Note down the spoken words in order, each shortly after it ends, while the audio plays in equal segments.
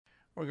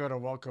We're going to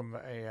welcome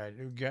a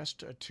new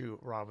guest to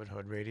Robin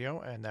Hood Radio,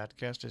 and that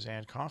guest is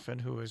Ann Coffin,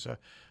 who is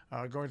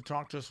going to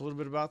talk to us a little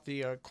bit about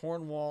the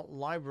Cornwall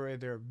Library,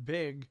 their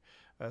big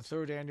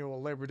third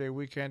annual Labor Day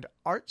weekend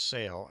art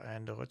sale.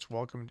 And let's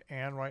welcome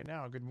Ann right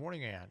now. Good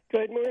morning, Ann.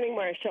 Good morning,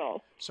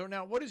 Marshall. So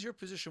now, what is your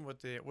position with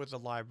the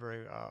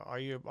library? Are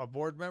you a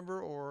board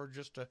member or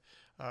just a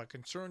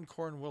concerned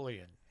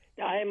Cornwallian?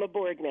 I am a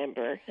board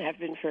member. I have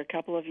been for a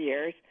couple of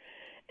years.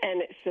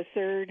 And it's the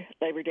third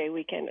Labor Day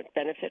weekend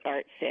benefit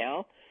art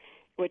sale,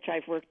 which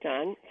I've worked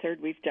on,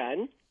 third we've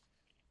done.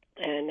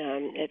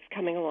 And it's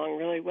coming along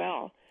really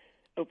well,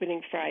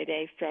 opening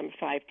Friday from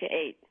 5 to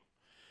 8.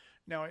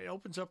 Now, it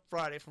opens up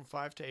Friday from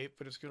 5 to 8,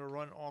 but it's going to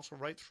run also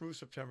right through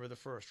September the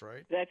 1st,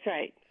 right? That's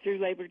right, through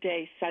Labor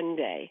Day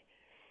Sunday.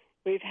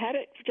 We've had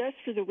it just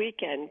for the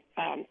weekend,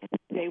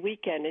 Day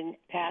weekend in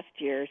past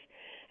years,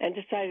 and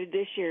decided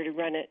this year to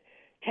run it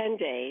 10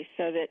 days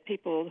so that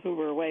people who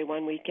were away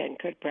one weekend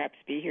could perhaps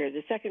be here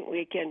the second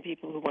weekend,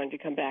 people who wanted to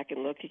come back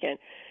and look again.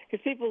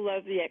 Because people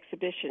love the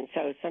exhibition,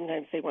 so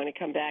sometimes they want to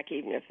come back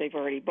even if they've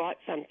already bought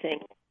something,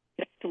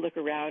 just to look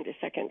around a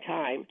second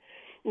time.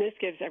 And this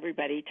gives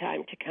everybody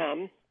time to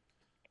come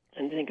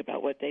and think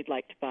about what they'd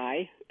like to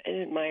buy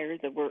and admire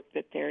the work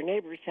that their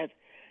neighbors have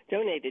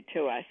donated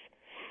to us.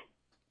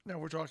 Now,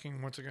 we're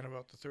talking once again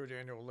about the third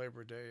annual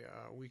Labor Day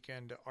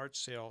weekend art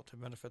sale to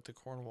benefit the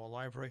Cornwall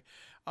Library.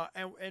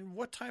 And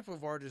what type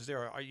of art is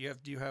there?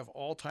 Do you have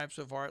all types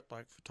of art,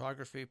 like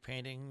photography,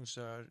 paintings,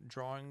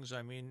 drawings?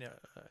 I mean,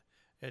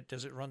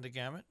 does it run the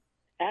gamut?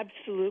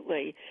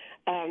 Absolutely.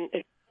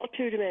 It's all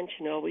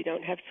two-dimensional. We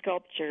don't have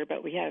sculpture,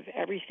 but we have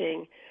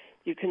everything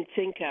you can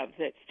think of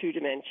that's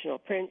two-dimensional.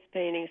 Prints,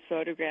 paintings,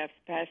 photographs,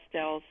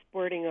 pastels,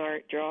 sporting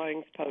art,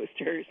 drawings,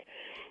 posters,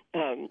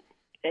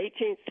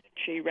 18th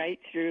century right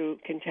through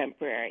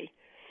contemporary.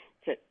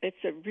 So it's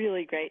a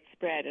really great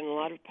spread and a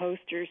lot of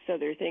posters, so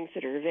there are things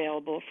that are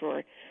available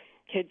for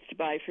kids to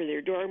buy for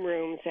their dorm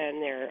rooms,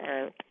 and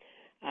there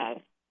are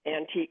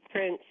antique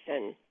prints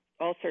and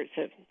all sorts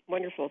of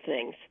wonderful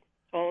things,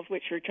 all of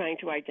which we're trying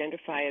to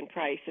identify and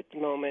price at the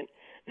moment.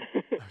 I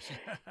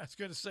was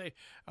going to say,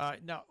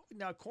 now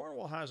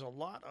Cornwall has a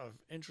lot of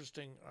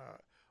interesting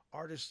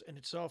artists in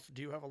itself.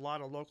 Do you have a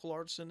lot of local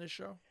artists in this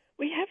show?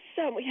 We have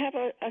some. We have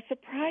a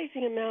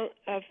surprising amount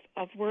of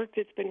work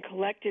that's been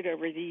collected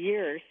over the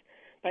years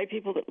by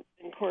people that live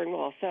in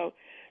Cornwall. So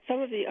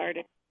some of the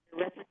artists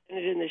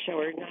represented in the show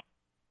are not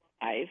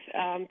live,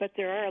 but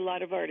there are a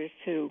lot of artists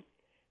who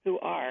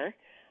are.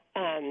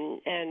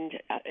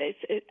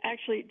 It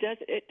actually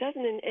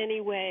doesn't in any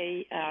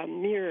way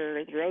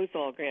mirror the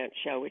Rosewall Grant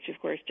show, which of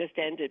course just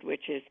ended,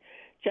 which is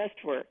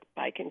just work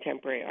by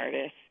contemporary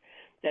artists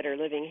that are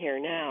living here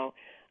now.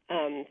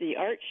 The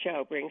art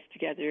show brings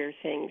together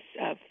things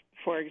of,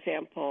 for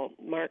example,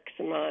 Mark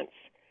Samont's.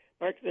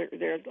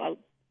 There's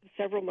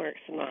several Mark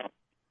Samont,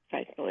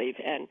 I believe,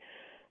 and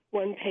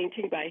one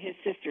painting by his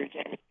sister,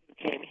 Jenny, who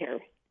came here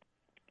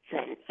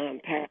from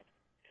Paris.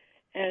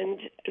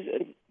 And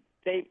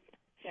they,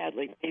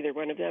 sadly, neither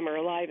one of them are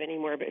alive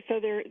anymore. But so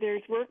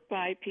there's work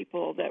by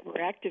people that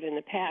were active in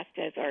the past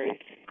as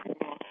artists,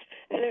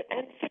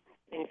 and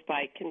things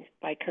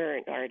by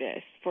current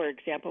artists. For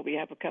example, we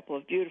have a couple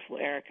of beautiful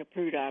Erica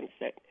Prudhoms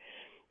that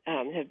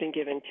have been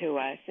given to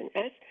us. And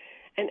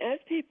as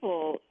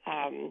people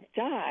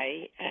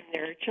die and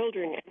their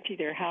children empty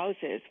their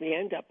houses, we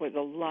end up with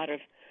a lot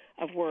of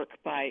work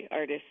by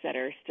artists that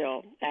are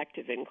still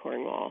active in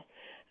Cornwall,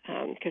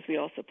 because we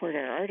all support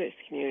our artist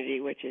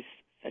community, which is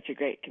such a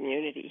great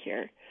community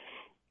here.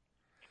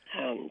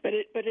 But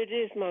it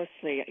is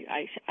mostly,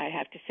 I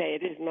have to say,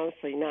 it is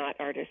mostly not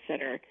artists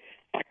that are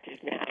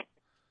active now.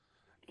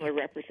 Are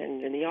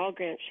represented in the All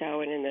Grant show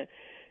and in the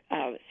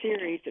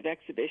series of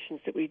exhibitions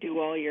that we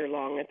do all year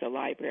long at the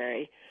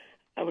library,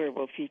 where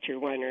we'll feature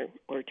one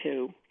or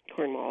two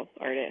Cornwall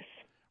artists.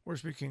 We're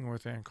speaking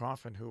with Ann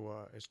Coffin, who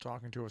is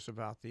talking to us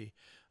about the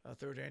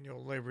third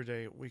annual Labor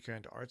Day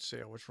weekend art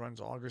sale, which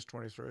runs August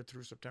 23rd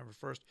through September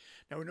 1st.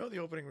 Now, we know the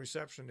opening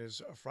reception is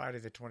Friday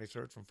the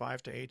 23rd from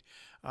 5 to 8.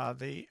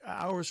 The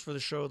hours for the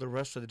show, the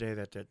rest of the day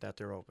that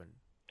they're open.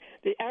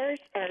 The hours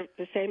are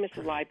the same as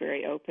the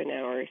library open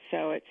hours,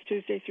 so it's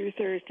Tuesday through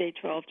Thursday,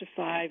 12 to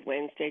 5,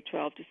 Wednesday,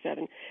 12 to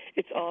 7.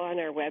 It's all on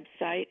our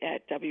website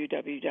at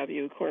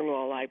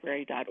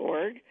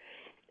www.cornwalllibrary.org,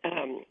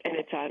 and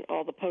it's on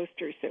all the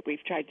posters that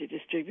we've tried to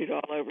distribute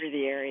all over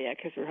the area,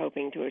 because we're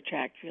hoping to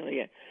attract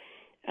really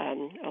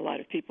a lot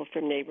of people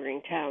from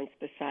neighboring towns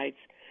besides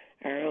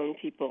our own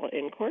people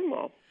in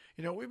Cornwall.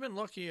 You know, we've been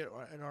lucky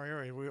in our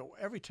area.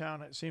 Every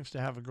town seems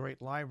to have a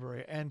great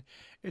library. And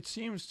it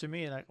seems to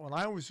me, and when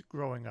I was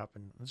growing up,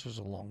 and this was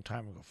a long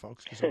time ago,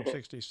 folks, because I'm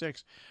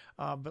 66,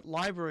 but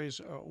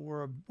libraries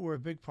were a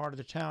big part of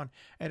the town.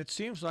 And it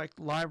seems like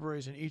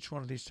libraries in each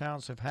one of these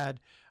towns have had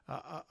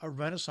a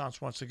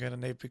renaissance once again,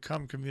 and they've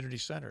become community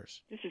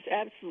centers. This is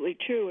absolutely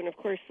true. And, of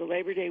course, the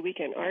Labor Day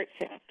weekend art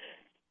sale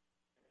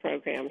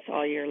programs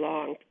all year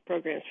long,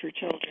 programs for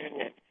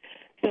children, and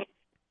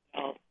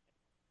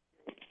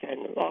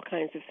all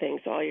kinds of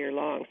things all year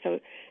long. So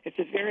it's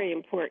a very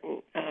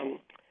important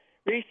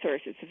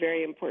resource. It's a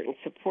very important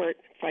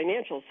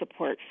financial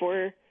support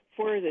for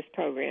this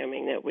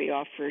programming that we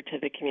offer to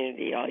the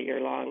community all year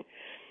long.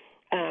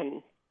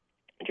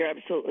 You're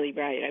absolutely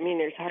right. I mean,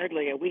 there's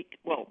hardly a week.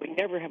 Well, we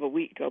never have a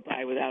week go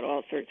by without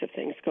all sorts of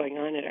things going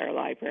on at our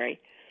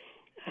library.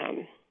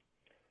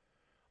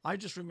 I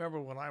just remember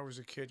when I was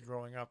a kid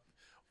growing up,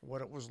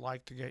 what it was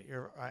like to get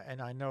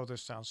and I know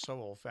this sounds so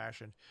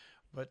old-fashioned,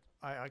 but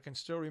I can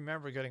still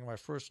remember getting my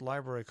first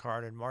library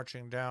card and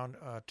marching down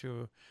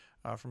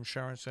from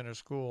Sharon Center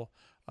School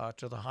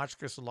to the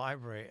Hotchkiss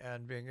Library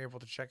and being able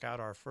to check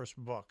out our first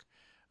book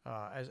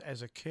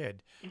as a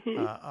kid.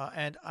 Mm-hmm.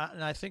 And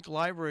I think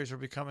libraries are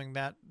becoming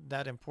that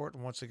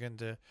important once again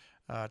to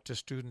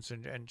students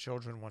and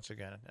children once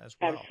again as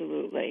well.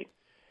 Absolutely.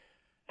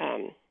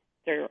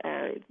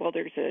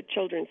 There's a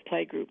children's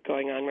play group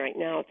going on right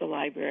now at the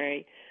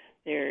library.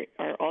 There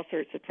are all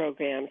sorts of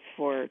programs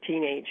for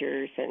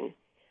teenagers, and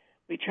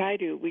we try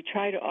to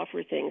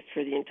offer things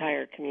for the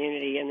entire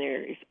community, and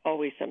there is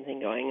always something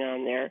going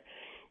on there.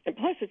 And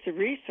plus, it's a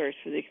resource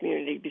for the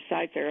community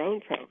besides our own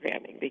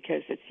programming,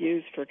 because it's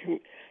used for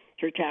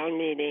town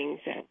meetings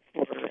and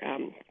for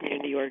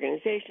community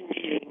organization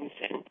meetings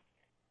and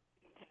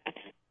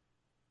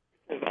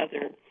of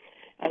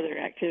other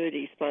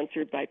activities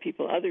sponsored by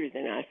people other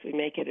than us. We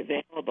make it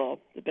available,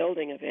 the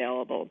building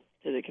available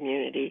to the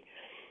community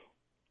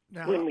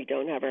when we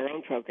don't have our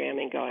own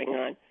programming going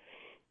on.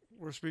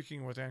 We're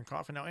speaking with Ann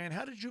Coffin. Now, Ann,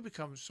 how did you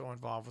become so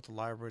involved with the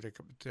library to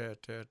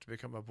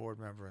become a board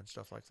member and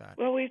stuff like that?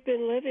 Well, we've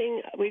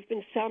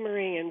been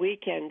summering and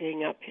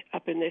weekending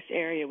up in this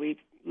area.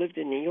 We've lived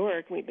in New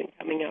York. We've been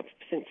coming up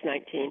since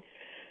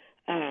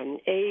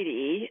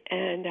 1980,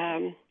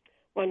 and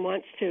one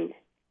wants to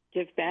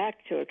give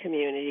back to a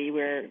community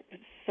where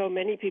so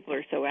many people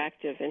are so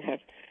active and have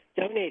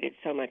donated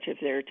so much of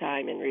their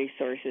time and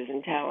resources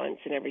and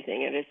talents and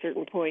everything. At a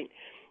certain point,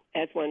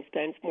 as one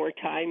spends more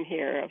time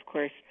here, of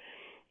course,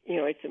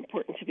 it's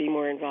important to be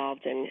more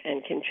involved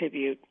and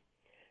contribute.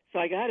 So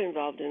I got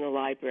involved in the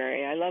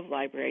library. I love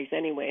libraries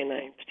anyway, and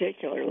I in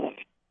particular love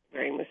the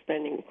library and was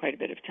spending quite a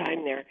bit of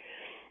time there.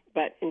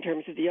 But in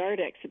terms of the art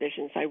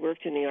exhibitions, I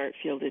worked in the art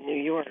field in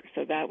New York,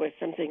 so that was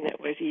something that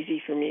was easy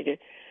for me to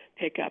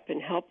pick up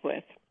and help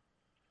with.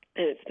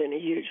 And it's been a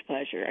huge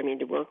pleasure,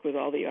 to work with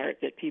all the art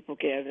that people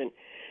give and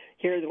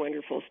hear the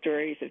wonderful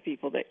stories of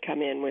people that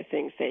come in with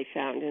things they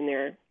found in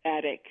their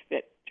attic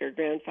that their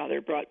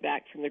grandfather brought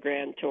back from the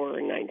Grand Tour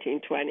in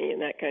 1920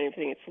 and that kind of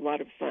thing. It's a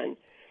lot of fun.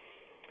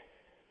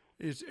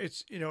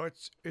 It's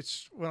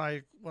when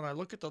I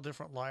look at the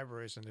different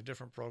libraries and the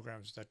different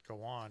programs that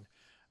go on,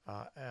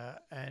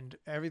 and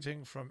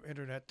everything from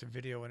internet to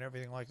video and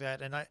everything like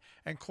that.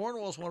 And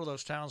Cornwall is one of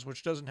those towns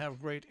which doesn't have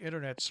great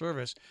internet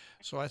service.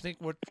 So I think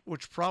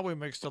which probably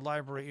makes the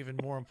library even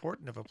more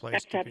important of a place.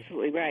 That's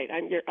absolutely right.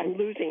 I'm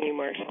losing you,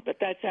 Marshall, but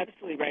that's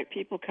absolutely right.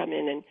 People come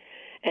in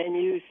and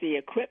use the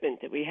equipment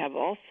that we have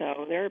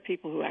also. There are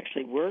people who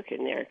actually work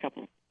in there a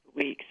couple of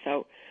weeks.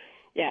 So,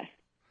 yes,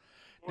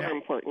 more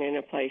important in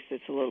a place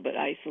that's a little bit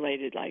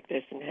isolated like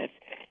this and has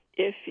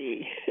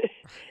iffy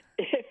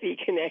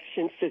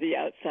connections to the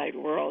outside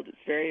world. It's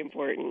very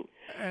important.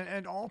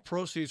 And all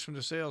proceeds from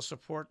the sales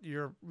support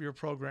your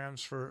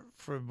programs for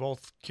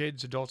both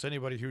kids, adults,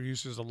 anybody who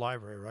uses the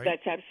library, right?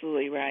 That's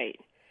absolutely right.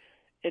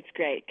 It's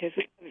great because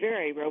we have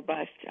very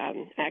robust,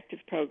 active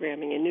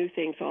programming and new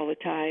things all the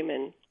time,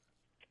 and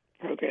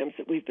programs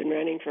that we've been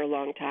running for a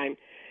long time.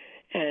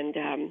 And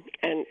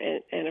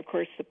of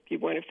course, you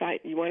want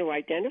to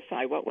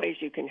identify what ways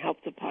you can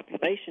help the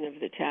population of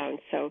the town.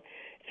 So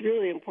it's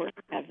really important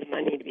to have the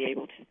money to be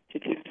able to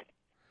do that.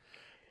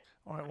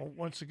 All right. Well,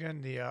 once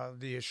again,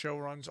 the show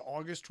runs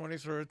August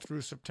 23rd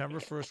through September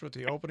 1st with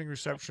the opening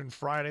reception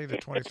Friday, the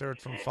 23rd,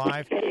 from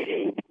 5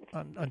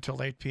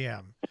 until 8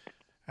 p.m.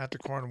 at the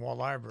Cornwall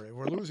Library.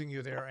 We're losing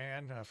you there,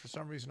 Ann. For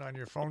some reason on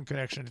your phone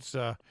connection,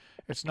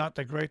 it's not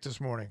that great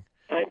this morning.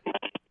 I'm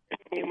not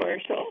you,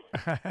 Marshall.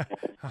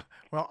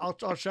 Well,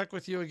 I'll check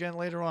with you again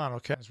later on,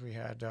 okay? As we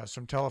had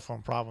some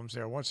telephone problems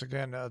there. Once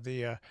again,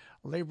 the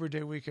Labor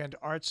Day weekend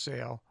art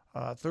sale,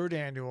 third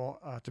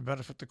annual, to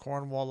benefit the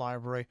Cornwall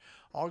Library,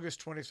 August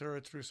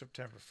 23rd through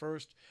September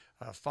 1st.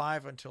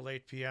 5 until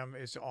 8 p.m.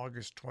 is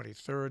August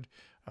 23rd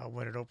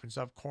when it opens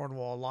up,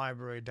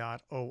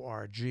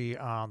 cornwalllibrary.org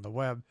on the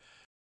web.